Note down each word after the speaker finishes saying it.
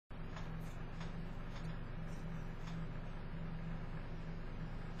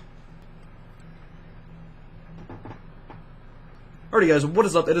Alrighty guys, what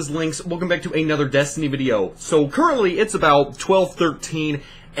is up? It is Lynx. Welcome back to another Destiny video. So currently it's about 12:13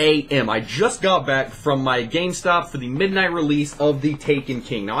 a.m. I just got back from my GameStop for the midnight release of the Taken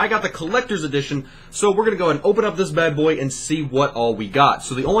King. Now I got the collector's edition, so we're going to go ahead and open up this bad boy and see what all we got.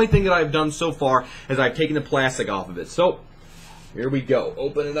 So the only thing that I've done so far is I've taken the plastic off of it. So here we go,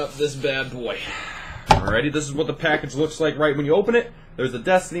 opening up this bad boy. Alrighty, this is what the package looks like right when you open it. There's the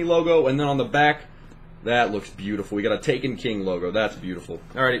Destiny logo, and then on the back, that looks beautiful. We got a Taken King logo. That's beautiful.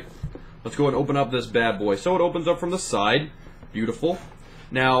 Alrighty, let's go ahead and open up this bad boy. So it opens up from the side. Beautiful.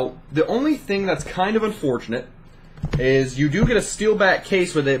 Now, the only thing that's kind of unfortunate is you do get a steel back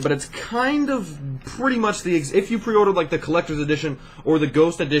case with it, but it's kind of pretty much the... if you pre-ordered like the Collector's Edition or the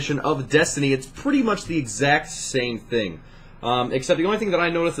Ghost Edition of Destiny, it's pretty much the exact same thing. Except the only thing that I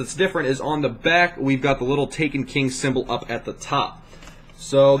noticed that's different is on the back, we've got the little Taken King symbol up at the top.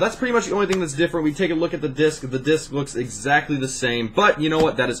 So that's pretty much the only thing that's different. We take a look at the disc. The disc looks exactly the same, but you know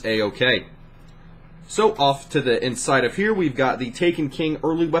what? That is A-okay. So off to the inside of here, we've got the Taken King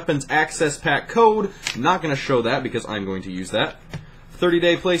Early Weapons Access Pack code. Not going to show that because I'm going to use that.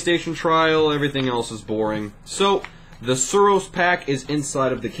 30-day PlayStation trial. Everything else is boring. So the Suros pack is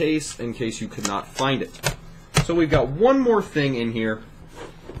inside of the case in case you could not find it. So we've got one more thing in here.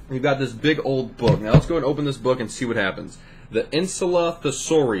 We've got this big old book. Now let's go and open this book and see what happens. The Insula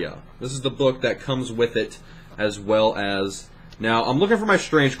Thesauria. This is the book that comes with it, as well as... Now, I'm looking for my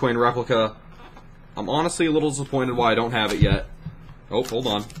Strange Coin replica. I'm honestly a little disappointed why I don't have it yet. Oh, hold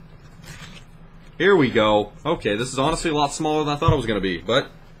on. Here we go. Okay, this is honestly a lot smaller than I thought it was going to be, but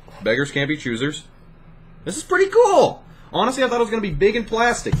beggars can't be choosers. This is pretty cool! Honestly, I thought it was going to be big and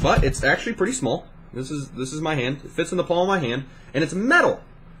plastic, but it's actually pretty small. This is my hand. It fits in the palm of my hand, and it's metal.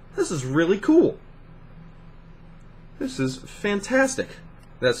 This is really cool. This is fantastic.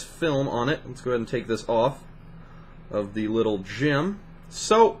 That's film on it. Let's go ahead and take this off of the little gem.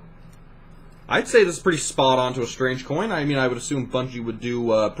 So, I'd say this is pretty spot on to a Strange Coin. I mean, I would assume Bungie would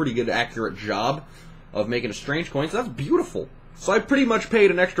do a pretty good, accurate job of making a Strange Coin. So that's beautiful. So I pretty much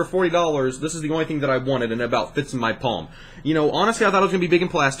paid an extra $40. This is the only thing that I wanted, and it about fits in my palm. You know, honestly, I thought it was going to be big and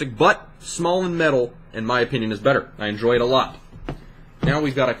plastic, but small and metal, in my opinion, is better. I enjoy it a lot. Now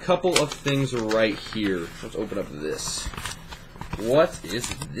we've got a couple of things right here. Let's open up this. What is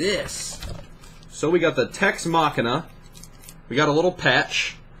this? So we got the Tex Machina. We got a little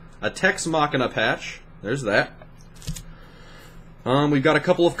patch. A Tex Machina patch. There's that. We've got a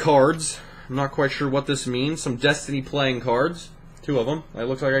couple of cards. I'm not quite sure what this means. Some Destiny playing cards. Two of them. It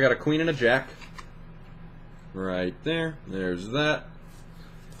looks like I got a Queen and a Jack. Right there. There's that.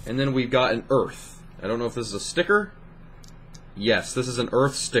 And then we've got an Earth. I don't know if this is a sticker. Yes, this is an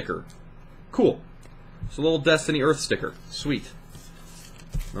Earth sticker. Cool. It's a little Destiny Earth sticker. Sweet.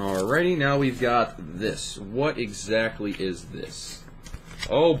 Alrighty, now we've got this. What exactly is this?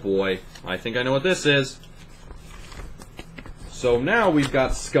 Oh boy, I think I know what this is. So now we've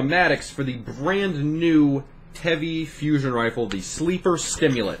got schematics for the brand new heavy fusion rifle, the Sleeper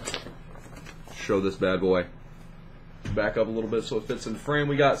Stimulant. Show this bad boy. Back up a little bit so it fits in frame.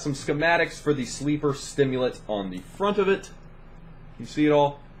 We got some schematics for the Sleeper Stimulant on the front of it. You see it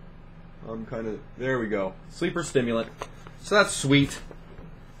all? I'm kind of... There we go. Sleeper Stimulant. So that's sweet.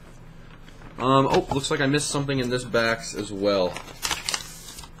 Oh, looks like I missed something in this box as well.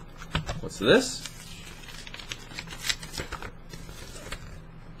 What's this?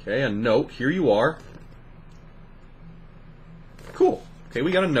 Okay, a note. Here you are. Cool. Okay,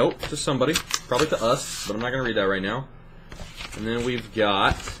 we got a note to somebody. Probably to us, but I'm not going to read that right now. And then we've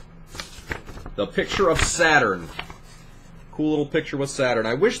got the picture of Saturn. Cool little picture with Saturn.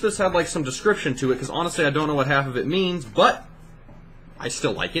 I wish this had like some description to it, because honestly I don't know what half of it means, but I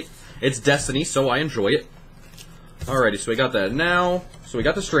still like it. It's Destiny, so I enjoy it. Alrighty, so we got that now. So we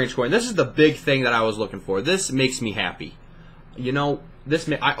got the Strange Coin. This is the big thing that I was looking for. This makes me happy. You know,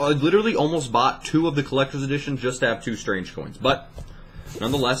 I literally almost bought 2 of the Collector's Edition just to have 2 Strange Coins, but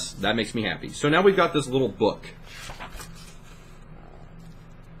nonetheless, that makes me happy. So now we've got this little book.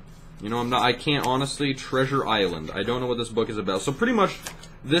 You know, I can't honestly, Treasure Island. I don't know what this book is about. So pretty much,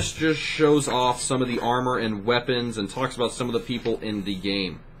 this just shows off some of the armor and weapons and talks about some of the people in the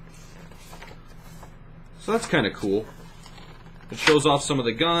game. So that's kind of cool. It shows off some of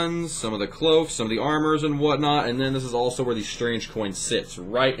the guns, some of the cloaks, some of the armors and whatnot, and then this is also where the Strange Coin sits,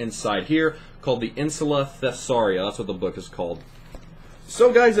 right inside here, called the Insula Thesauria. That's what the book is called.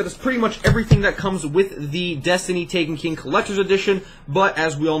 So guys, that is pretty much everything that comes with the Destiny Taken King Collector's Edition, but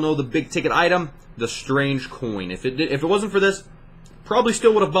as we all know, the big ticket item, the Strange Coin. If it wasn't for this, probably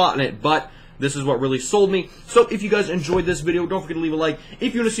still would have bought it, but This is what really sold me. So if you guys enjoyed this video, don't forget to leave a like.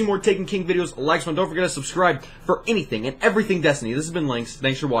 If you want to see more Taken King videos, like one. Don't forget to subscribe for anything and everything Destiny. This has been Lynx.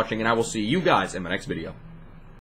 Thanks for watching, and I will see you guys in my next video.